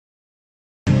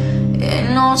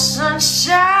more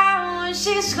sunshine when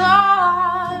she's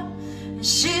gone. And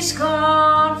she's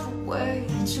gone for way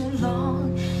too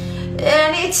long.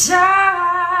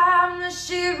 Anytime that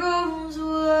she goes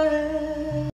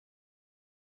away,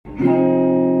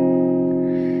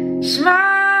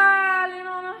 smiling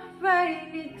on a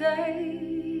rainy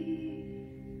day,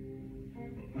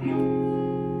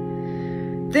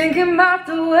 thinking about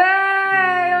the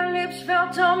way her lips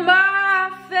felt on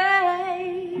my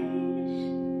face.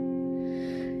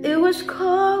 It was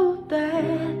cold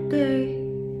that day.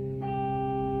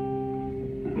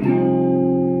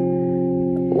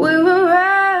 We were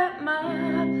at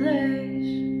my place.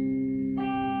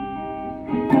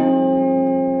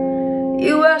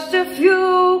 You asked if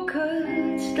you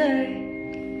could stay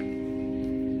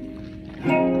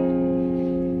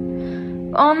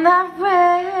on that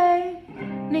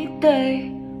rainy day.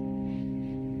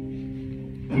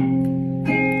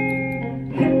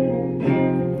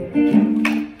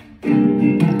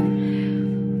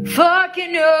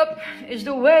 Fucking up is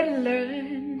the way to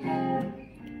learn.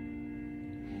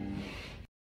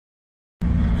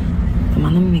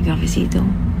 Mándame mi cafecito.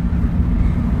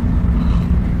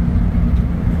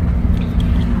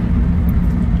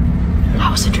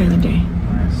 How was the trailer day?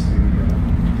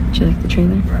 Did you like the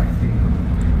trailer?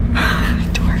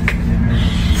 Dork.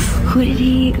 Where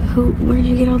did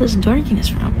you get all this dorkiness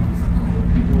from?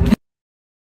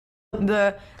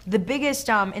 The biggest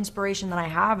inspiration that I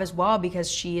have as well,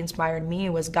 because she inspired me,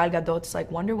 was Gal Gadot's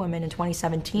like Wonder Woman in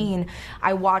 2017.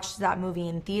 I watched that movie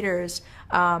in theaters,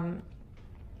 and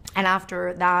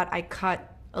after that I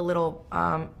cut a little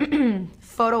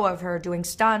photo of her doing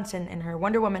stunts in her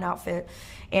Wonder Woman outfit,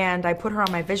 and I put her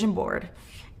on my vision board,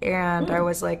 and I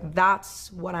was like,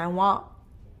 that's what I want.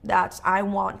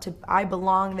 I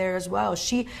belong there as well.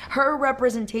 Her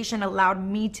representation allowed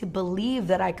me to believe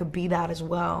that I could be that as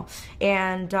well.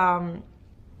 And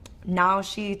now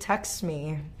she texts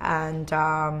me, and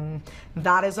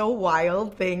that is a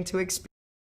wild thing to experience.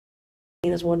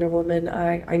 As Wonder Woman,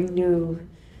 I knew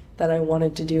that I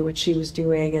wanted to do what she was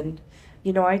doing, and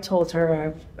you know, I told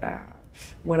her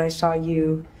when I saw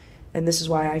you, and this is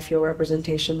why I feel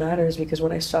representation matters, because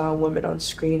when I saw a woman on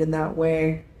screen in that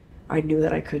way, I knew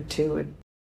that I could too. And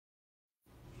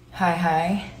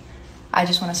Hi. I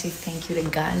just want to say thank you to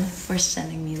Gal for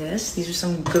sending me this. These are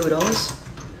some goodles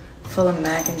full of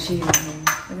mac and cheese. Look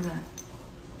at that.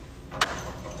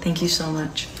 Thank you so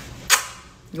much.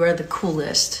 You are the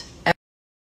coolest.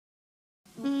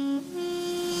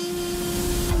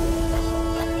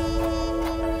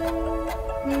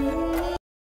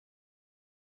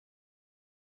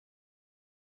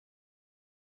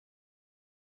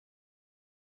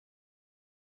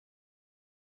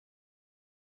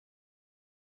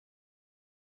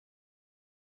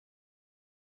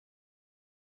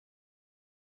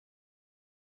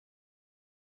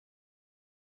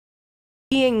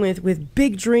 being with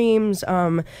big dreams,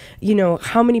 you know,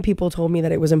 how many people told me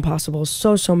that it was impossible?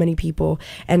 So many people.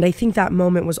 And I think that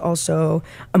moment was also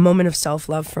a moment of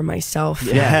self-love for myself.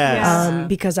 Yes.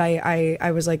 Because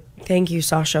I was like, thank you,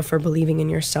 Sasha, for believing in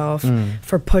yourself,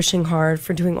 for pushing hard,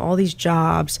 for doing all these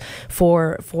jobs,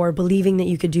 for believing that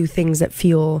you could do things that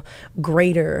feel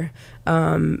greater.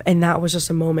 And that was just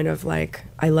a moment of like,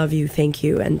 I love you, thank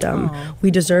you. And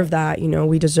we deserve that, you know,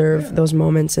 we deserve those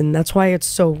moments. And that's why it's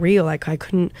so real. Like I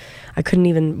couldn't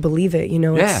even believe it, you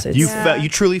know. It's you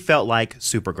truly felt like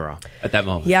Supergirl at that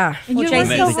moment. Yeah. Well,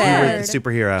 JC said,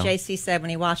 superhero. JC said when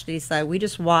he watched it, he said, we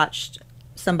just watched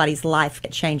somebody's life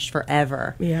get changed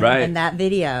forever. Yeah. Right. And that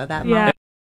video, that moment.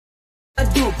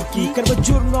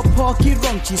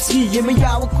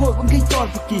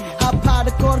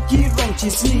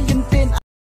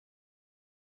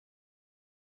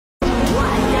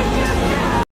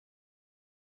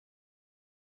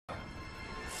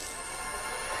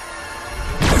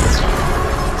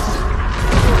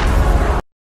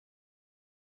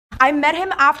 I met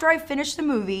him after I finished the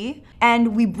movie,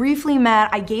 and we briefly met.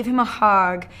 I gave him a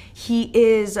hug. He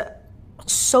is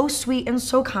so sweet and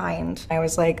so kind. I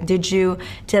was like, did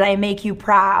I make you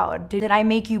proud? Did I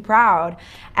make you proud?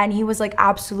 And he was like,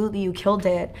 absolutely, you killed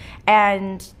it.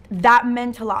 And that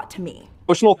meant a lot to me.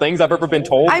 Emotional things I've ever been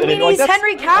told. I mean, he's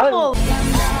Henry Cavill.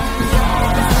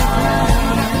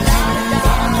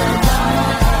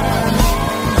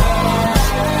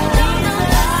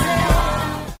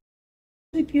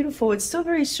 Beautiful. It's still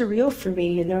very surreal for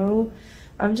me, you know.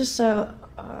 I'm just a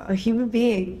human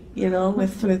being, you know,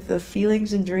 with the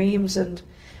feelings and dreams, and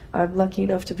I'm lucky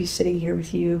enough to be sitting here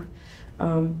with you.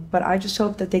 But I just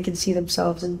hope that they can see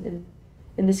themselves in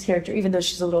this character, even though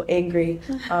she's a little angry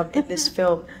in this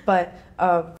film. But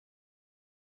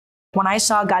When I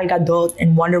saw Gal Gadot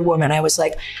in Wonder Woman, I was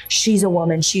like, she's a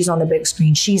woman, she's on the big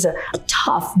screen, she's a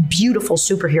tough, beautiful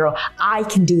superhero. I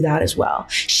can do that as well.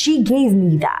 She gave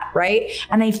me that, right?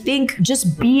 And I think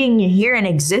just being here and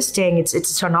existing,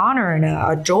 it's an honor and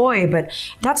a joy, but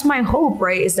that's my hope,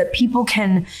 right? Is that people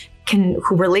can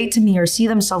who relate to me or see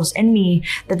themselves in me,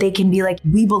 that they can be like,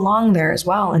 we belong there as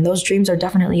well. And those dreams are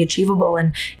definitely achievable.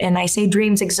 And I say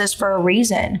dreams exist for a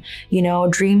reason. You know,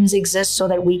 dreams exist so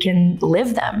that we can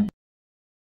live them.